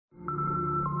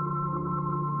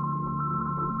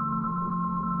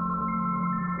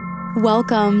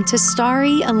Welcome to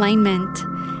Starry Alignment,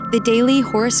 the daily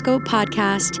horoscope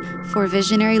podcast for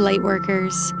visionary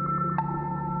lightworkers.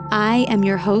 I am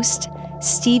your host,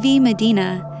 Stevie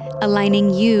Medina,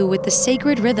 aligning you with the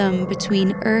sacred rhythm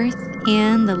between Earth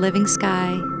and the living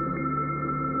sky.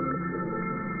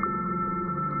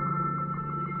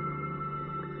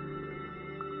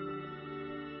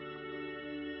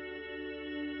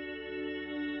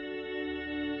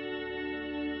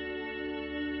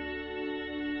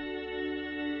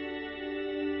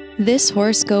 This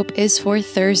horoscope is for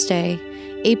Thursday,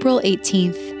 April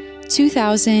 18th,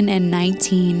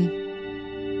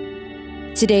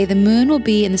 2019. Today, the moon will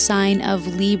be in the sign of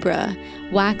Libra,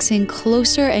 waxing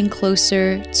closer and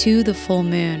closer to the full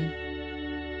moon.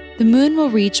 The moon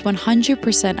will reach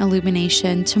 100%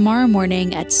 illumination tomorrow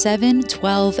morning at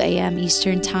 7:12 a.m.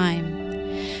 Eastern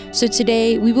Time. So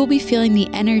today, we will be feeling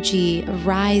the energy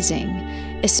rising,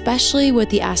 especially with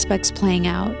the aspects playing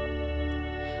out.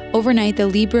 Overnight, the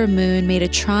Libra moon made a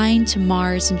trine to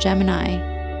Mars in Gemini.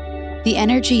 The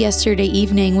energy yesterday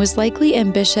evening was likely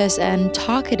ambitious and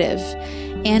talkative,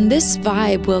 and this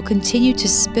vibe will continue to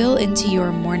spill into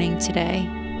your morning today.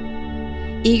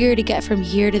 Eager to get from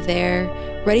here to there,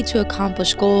 ready to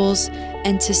accomplish goals,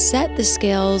 and to set the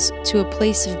scales to a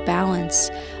place of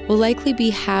balance will likely be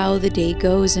how the day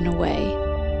goes in a way.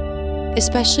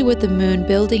 Especially with the moon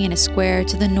building in a square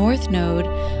to the North Node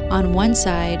on one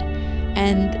side,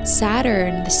 and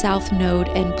Saturn, the South Node,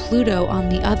 and Pluto on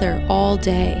the other all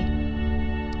day.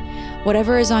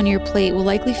 Whatever is on your plate will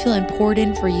likely feel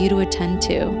important for you to attend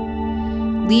to.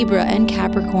 Libra and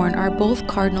Capricorn are both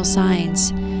cardinal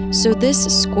signs, so this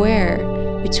square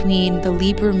between the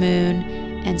Libra moon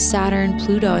and Saturn,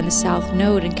 Pluto, and the South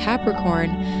Node in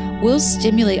Capricorn will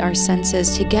stimulate our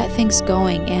senses to get things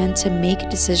going and to make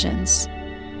decisions.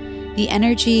 The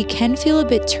energy can feel a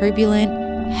bit turbulent,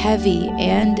 heavy,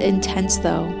 and intense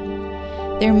though.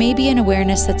 There may be an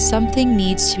awareness that something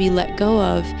needs to be let go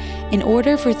of in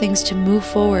order for things to move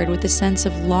forward with a sense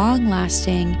of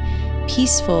long-lasting,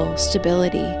 peaceful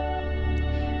stability.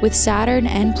 With Saturn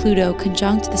and Pluto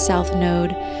conjunct the South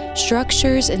Node,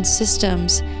 structures and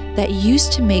systems that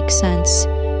used to make sense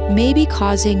may be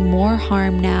causing more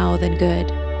harm now than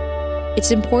good.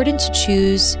 It's important to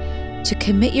choose to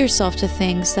commit yourself to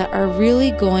things that are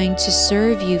really going to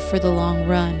serve you for the long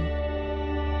run.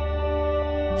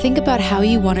 Think about how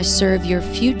you want to serve your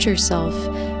future self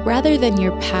rather than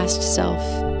your past self.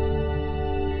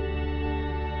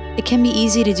 It can be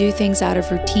easy to do things out of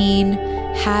routine,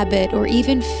 habit, or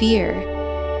even fear,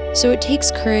 so it takes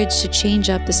courage to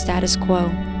change up the status quo.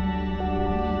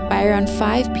 By around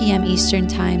 5 p.m. Eastern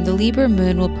Time, the Libra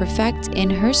moon will perfect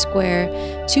in her square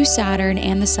to Saturn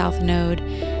and the South Node,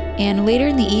 and later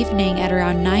in the evening at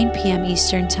around 9 p.m.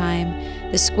 Eastern Time,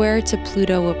 the square to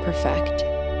Pluto will perfect.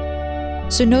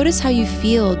 So notice how you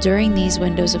feel during these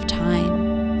windows of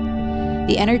time.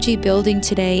 The energy building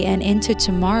today and into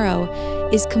tomorrow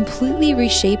is completely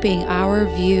reshaping our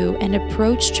view and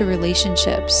approach to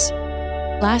relationships.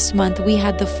 Last month, we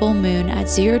had the full moon at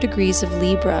 0 degrees of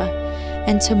Libra,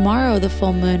 and tomorrow the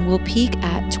full moon will peak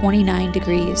at 29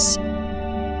 degrees.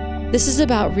 This is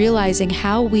about realizing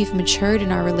how we've matured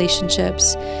in our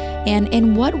relationships and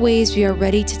in what ways we are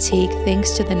ready to take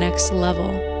things to the next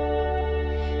level.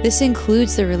 This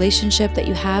includes the relationship that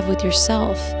you have with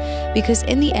yourself, because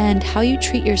in the end, how you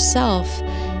treat yourself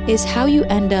is how you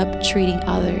end up treating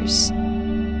others.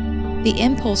 The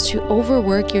impulse to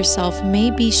overwork yourself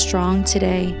may be strong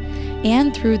today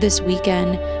and through this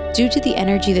weekend due to the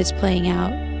energy that's playing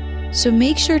out. So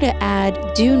make sure to add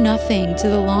do nothing to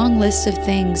the long list of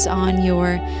things on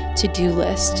your to-do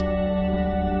list.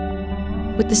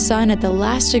 With the sun at the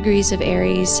last degrees of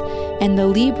Aries and the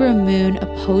Libra moon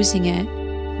opposing it,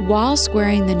 while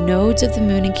squaring the nodes of the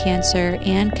moon in Cancer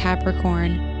and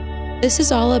Capricorn, this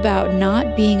is all about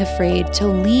not being afraid to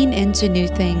lean into new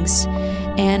things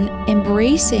and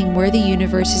embracing where the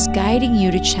universe is guiding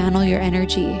you to channel your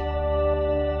energy.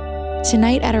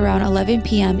 Tonight at around 11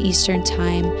 p.m. Eastern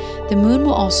Time, the moon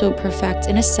will also perfect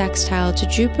in a sextile to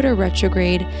Jupiter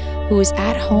retrograde, who is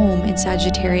at home in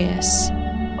Sagittarius.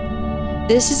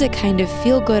 This is a kind of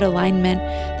feel-good alignment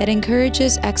that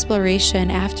encourages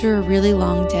exploration after a really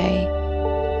long day.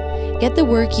 Get the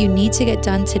work you need to get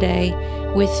done today,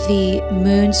 with the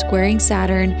moon squaring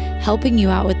Saturn helping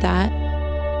you out with that.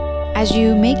 As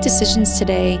you make decisions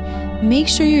today, make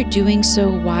sure you're doing so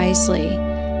wisely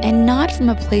and not from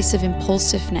a place of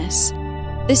impulsiveness.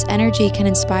 This energy can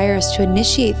inspire us to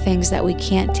initiate things that we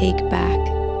can't take back.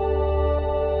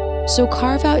 So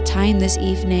carve out time this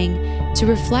evening to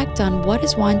reflect on what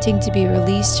is wanting to be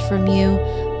released from you,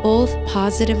 both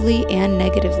positively and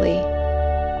negatively.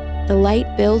 The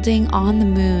light building on the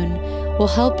moon will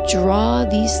help draw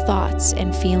these thoughts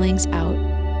and feelings out.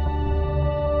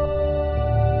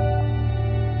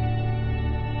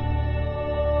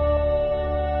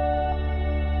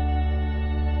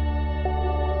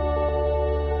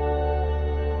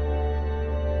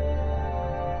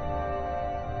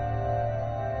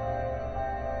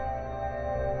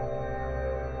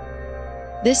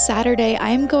 This Saturday, I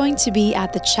am going to be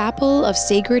at the Chapel of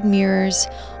Sacred Mirrors,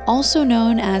 also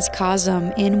known as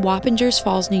COSM, in Wappingers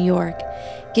Falls, New York,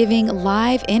 giving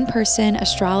live in-person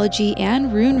astrology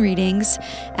and rune readings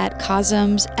at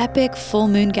COSM's epic full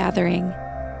moon gathering.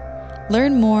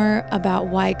 Learn more about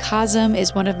why COSM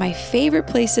is one of my favorite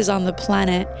places on the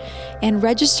planet and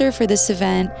register for this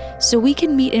event so we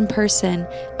can meet in person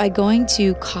by going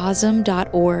to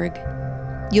cosm.org.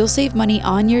 You'll save money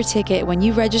on your ticket when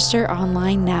you register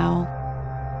online now.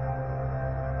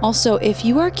 Also, if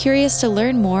you are curious to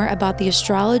learn more about the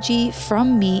astrology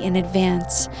from me in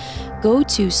advance, go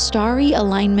to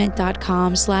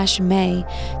starryalignment.com/May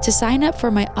to sign up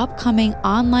for my upcoming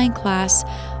online class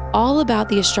all about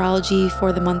the astrology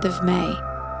for the month of May.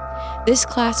 This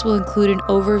class will include an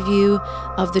overview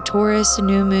of the Taurus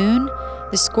new moon,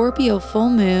 the Scorpio full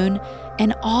moon,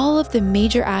 and all of the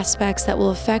major aspects that will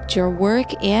affect your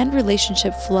work and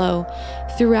relationship flow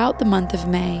throughout the month of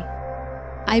May.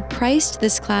 I priced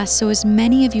this class so as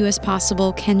many of you as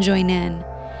possible can join in.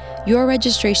 Your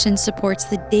registration supports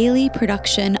the daily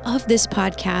production of this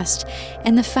podcast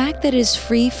and the fact that it is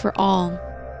free for all.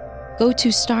 Go to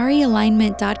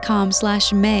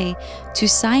starryalignment.com/May to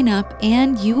sign up,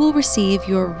 and you will receive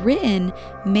your written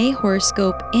May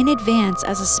horoscope in advance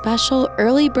as a special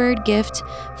early bird gift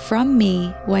from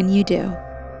me when you do.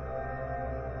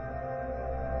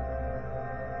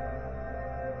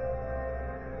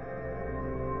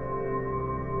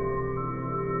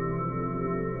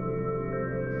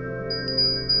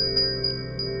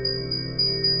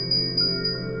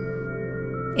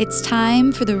 It's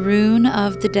time for the rune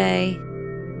of the day.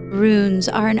 Runes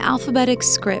are an alphabetic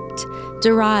script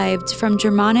derived from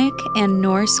Germanic and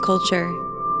Norse culture.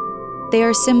 They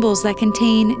are symbols that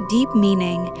contain deep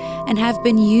meaning and have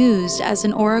been used as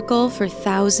an oracle for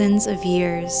thousands of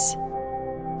years.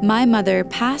 My mother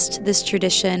passed this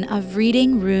tradition of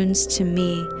reading runes to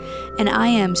me, and I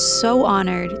am so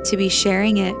honored to be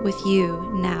sharing it with you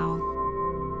now.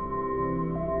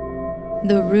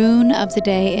 The rune of the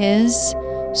day is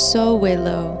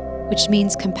Sowelo, which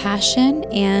means compassion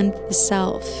and the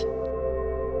self.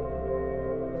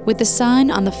 With the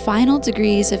sun on the final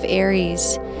degrees of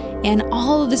Aries and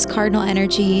all of this cardinal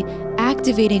energy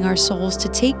activating our souls to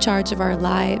take charge of our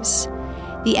lives,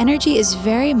 the energy is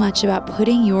very much about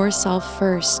putting yourself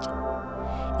first.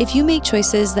 If you make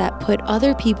choices that put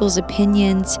other people's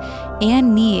opinions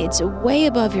and needs way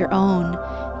above your own,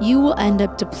 you will end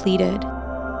up depleted.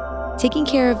 Taking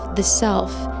care of the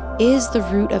self is the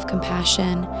root of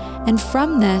compassion, and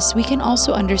from this we can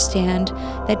also understand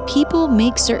that people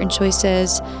make certain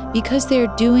choices because they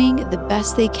are doing the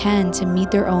best they can to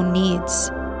meet their own needs.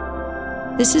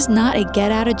 This is not a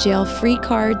get-out-of-jail-free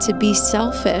card to be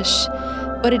selfish,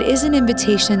 but it is an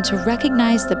invitation to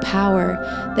recognize the power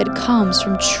that comes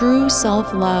from true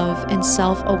self-love and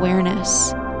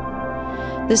self-awareness.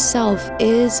 The self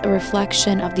is a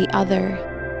reflection of the other,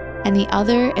 and the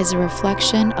other is a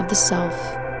reflection of the self.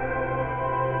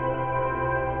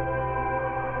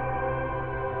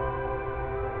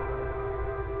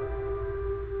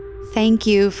 Thank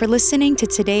you for listening to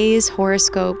today's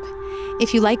horoscope.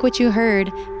 If you like what you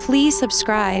heard, please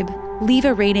subscribe, leave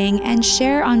a rating, and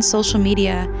share on social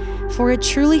media, for it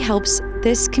truly helps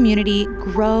this community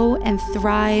grow and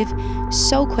thrive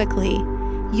so quickly.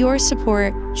 Your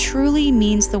support truly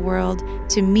means the world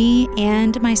to me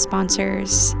and my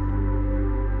sponsors.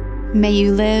 May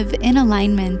you live in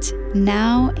alignment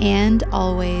now and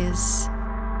always.